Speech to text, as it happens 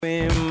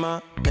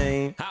My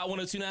name. Hot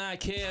 1029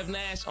 Kev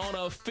Nash on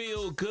a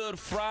Feel Good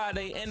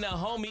Friday, and the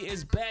homie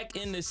is back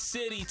in the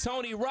city.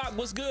 Tony Rock,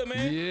 what's good,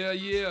 man?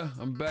 Yeah.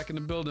 I'm back in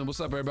the building. What's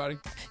up, everybody?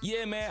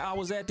 Yeah, man, I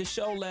was at the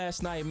show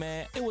last night,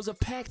 man. It was a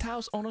packed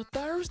house on a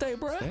Thursday,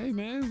 bro. Hey,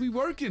 man, we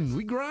working.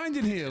 We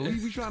grinding here.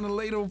 We trying to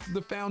lay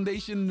the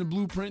foundation, the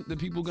blueprint that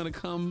people going to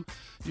come,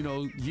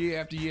 year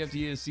after year after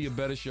year and see a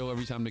better show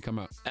every time they come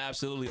out.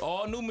 Absolutely.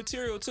 All new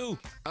material, too.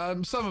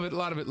 Some of it, a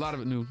lot of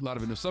it new.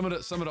 Some of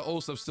the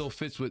old stuff still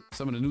fits with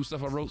some of the new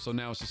stuff I wrote, so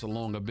now it's just a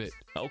longer bit.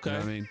 Okay. You know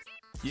what I mean?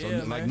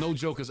 Yeah, so, like, no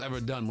joke is ever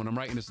done. When I'm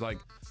writing, it's like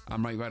I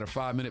might write a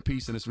 5-minute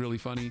piece and it's really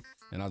funny,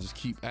 and I'll just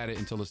keep at it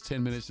until it's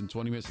 10 minutes and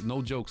 20 minutes.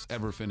 No jokes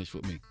ever finish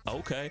with me.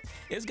 Okay.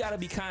 It's got to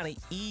be kind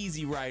of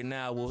easy right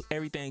now with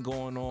everything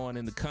going on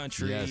in the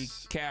country.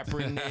 Yes.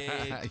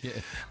 Kaepernick, Yeah.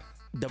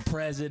 the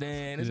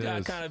president. It's got to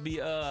Yes. kind of be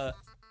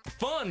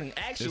fun,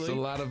 actually. It's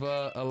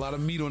a lot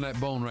of meat on that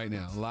bone right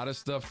now. A lot of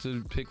stuff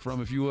to pick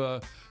from. If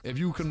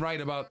you can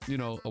write about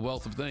a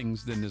wealth of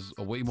things, then there's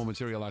a way more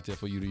material out there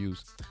for you to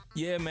use.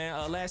 Yeah,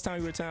 man. Last time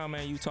you were in town,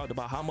 man, you talked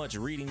about how much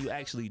reading you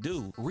actually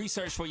do.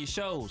 Research for your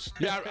shows.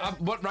 Yeah,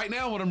 but right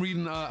now what I'm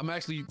reading, I'm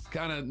actually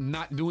kind of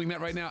not doing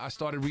that right now. I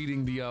started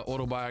reading the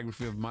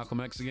autobiography of Malcolm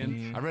X again.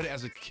 Mm-hmm. I read it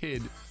as a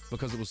kid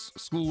because it was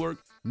schoolwork.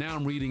 Now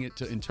I'm reading it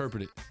to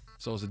interpret it.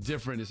 So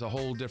it's a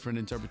whole different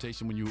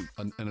interpretation when you're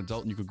an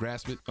adult and you could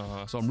grasp it.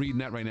 Uh-huh. So I'm reading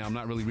that right now. I'm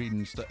not really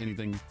reading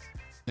anything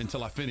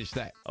until I finish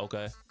that.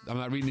 Okay. I'm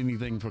not reading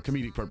anything for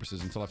comedic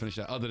purposes until I finish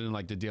that, other than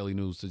like the daily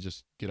news to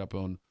just get up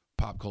on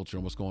pop culture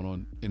and what's going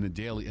on in a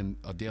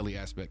daily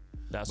aspect.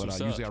 That's but what's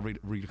usually up. I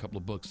read a couple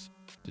of books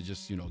to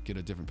just get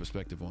a different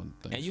perspective on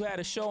things. And you had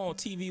a show on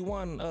TV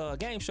One,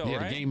 game show, yeah,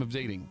 right? The Game of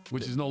Dating,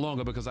 which is no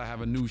longer because I have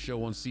a new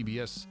show on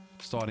CBS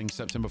starting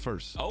September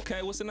 1st.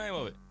 Okay, what's the name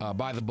of it?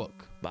 By the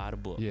Book. By the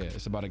Book. Yeah,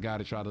 it's about a guy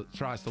that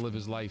tries to live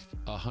his life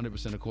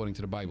 100% according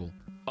to the Bible.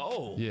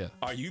 Oh. Yeah.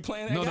 Are you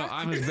playing that No, guy?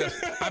 I'm his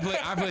best.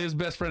 I play his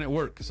best friend at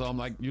work. So I'm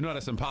like,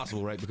 that's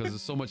impossible, right? Because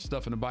there's so much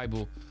stuff in the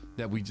Bible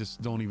that we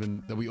just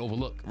that we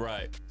overlook.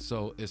 Right.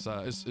 So it's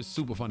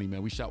super funny,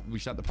 man. We shot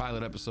the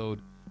pilot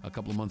episode a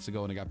couple of months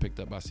ago and it got picked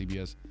up by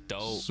CBS.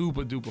 Dope.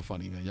 Super duper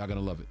funny, man. Y'all gonna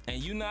love it.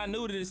 And you not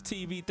new to this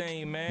TV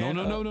thing, man.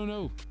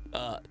 No.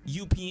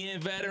 UPN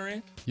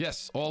veteran.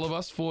 Yes, all of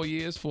us, 4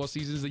 years, 4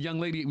 seasons. The young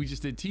lady, we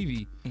just did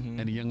TV, and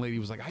the young lady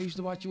was like, I used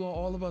to watch you on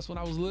All of Us when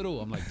I was little.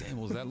 I'm like, damn,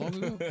 was that long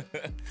ago?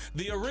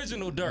 The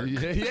original Dirk.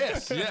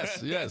 Yes.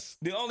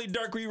 The only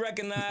Dirk we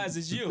recognize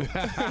is you.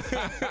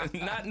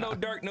 Not no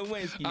Dirk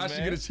Nowinski, man. I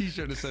should get a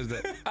t-shirt that says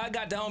that. I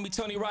got the homie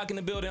Tony Rock in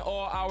the building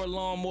all hour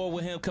long. More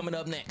with him coming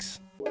up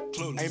next.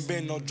 Ain't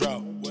been no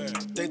drought.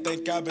 They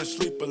think I've been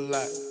sleep a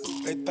lot.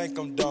 They think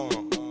I'm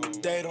dumb.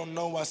 They don't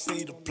know I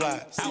see the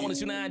plot. I want to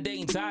tune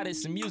Dayton Todd.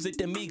 It's some music.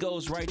 The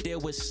Migos right there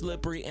with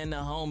Slippery and the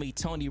homie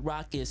Tony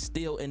Rock is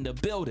still in the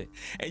building.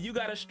 And you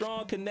got a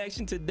strong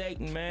connection to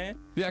Dayton, man.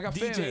 Yeah, I got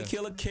DJ fans.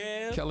 Killer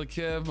Kev. Killer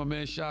Kev, my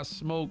man Shot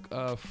Smoke,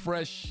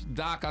 Fresh,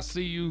 Doc, I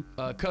see you,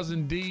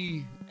 Cousin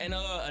D. And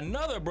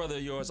another brother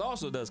of yours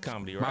also does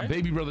comedy, right? My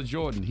baby brother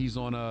Jordan, he's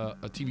on a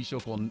TV show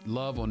called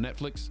Love on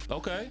Netflix.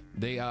 Okay.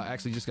 They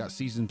actually just got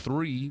season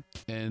 3,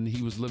 and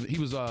he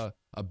was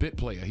a bit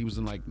player. He was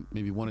in like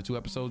maybe 1 or 2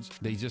 episodes.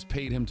 They just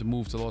paid him to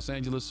move to Los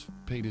Angeles,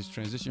 paid his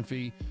transition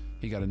fee.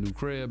 He got a new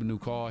crib, a new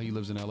car. He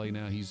lives in LA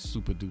now. He's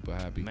super duper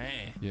happy.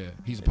 Man. Yeah,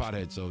 he's a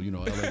pothead, so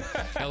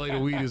LA the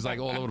weed is like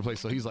all over the place.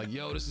 So he's like,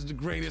 yo, this is the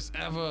greatest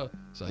ever.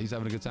 So he's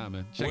having a good time,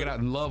 man. Check it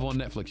out. Love on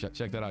Netflix.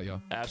 Check that out,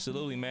 y'all.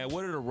 Absolutely, man.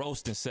 What are the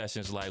roasting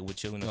sessions like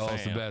with you and the fam? Oh,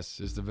 it's the best.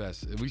 It's the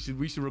best.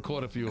 We should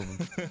record a few of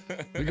them.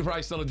 We could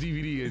probably sell a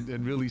DVD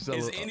and really sell.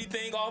 Is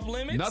anything off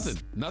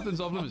limits?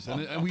 Nothing's off limits,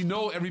 and we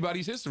know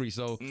everybody's history.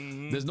 So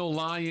there's no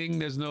lying.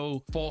 There's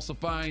no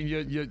falsifying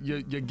your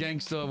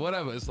gangster,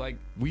 whatever. It's like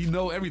we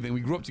know everything. We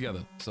grew up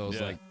together, so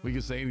it's like we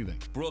can say anything.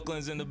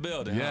 Brooklyn's in the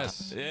building.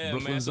 Yes. Huh? Yeah,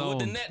 Brooklyn man. So what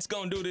the zone. Nets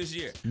gonna do this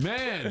year?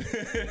 Man,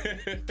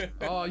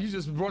 oh, you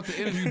just brought the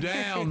interview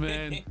down,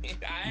 man.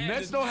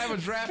 Nets don't have a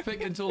draft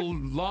pick until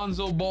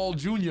Lonzo Ball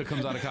Jr.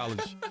 comes out of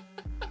college.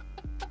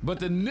 But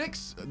the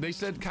Knicks, they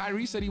said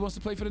Kyrie said he wants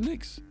to play for the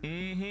Knicks.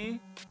 Mm-hmm.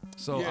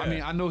 So Yeah. I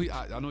mean, I know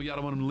y'all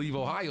don't want him to leave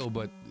Ohio,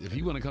 but if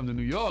he want to come to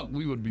New York,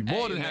 we would be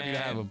more than happy to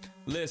have him.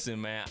 Listen,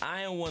 man,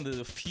 I am one of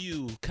the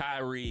few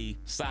Kyrie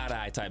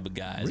side-eye type of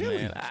guys, Really?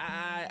 man.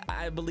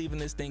 I believe in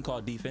this thing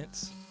called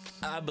defense.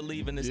 I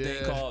believe in this thing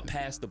Yeah. called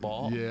pass the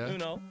ball. Yeah. You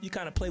know, you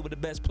kind of play with the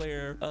best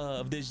player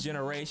of this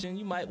generation.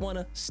 You might want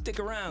to stick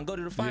around, go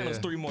to the finals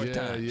 3 more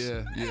times.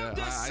 Yeah.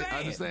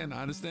 I'm just saying.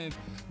 I understand.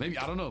 Maybe,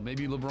 I don't know.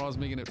 Maybe LeBron's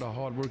making it a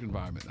hard work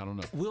environment. I don't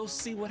know. We'll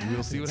see what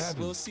happens.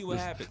 We'll see what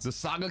happens. The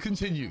saga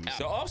continues.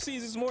 The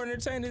offseason is more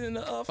entertaining than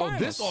the finals. Oh,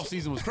 this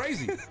offseason was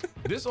crazy.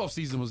 This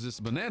offseason was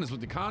just bananas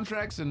with the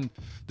contracts and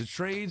the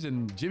trades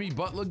and Jimmy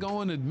Butler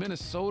going to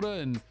Minnesota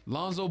and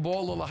Lonzo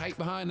Ball, all the hype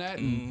behind that.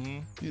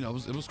 And,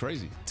 it was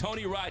crazy. Tony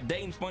Tony Rock,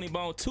 Dayton Funny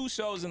Bone, 2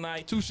 shows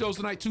tonight. 2 shows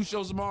tonight, 2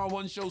 shows tomorrow,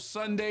 1 show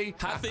Sunday.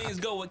 How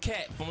things go with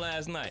Cat from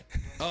last night?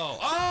 Oh!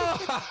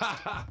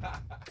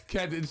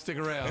 Cat didn't stick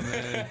around,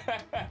 man.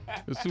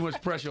 There's too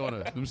much pressure on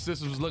her. Them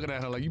sisters was looking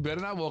at her like, you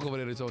better not walk over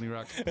there to Tony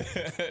Rock.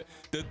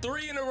 The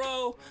 3 in a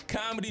row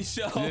comedy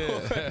show,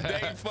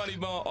 Dayton Funny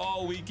Bone,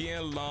 all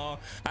weekend long.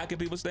 How can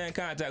people stay in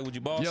contact with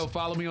you, boss? Yo,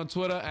 follow me on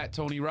Twitter at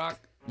Tony Rock.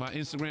 My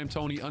Instagram,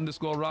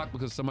 Tony_Rock,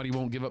 because somebody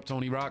won't give up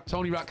Tony Rock.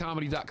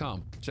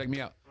 TonyRockComedy.com. Check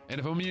me out. And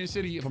if I'm in your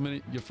city, if I'm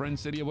in your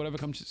friend's city or whatever,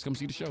 come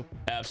see the show.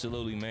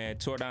 Absolutely, man.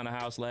 Tore down the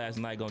house last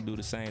night. Gonna do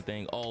the same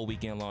thing all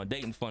weekend long.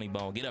 Dayton Funny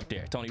Bone. Get up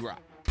there. Tony Rock.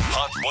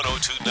 Hot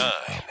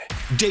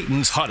 102.9.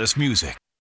 Dayton's hottest music.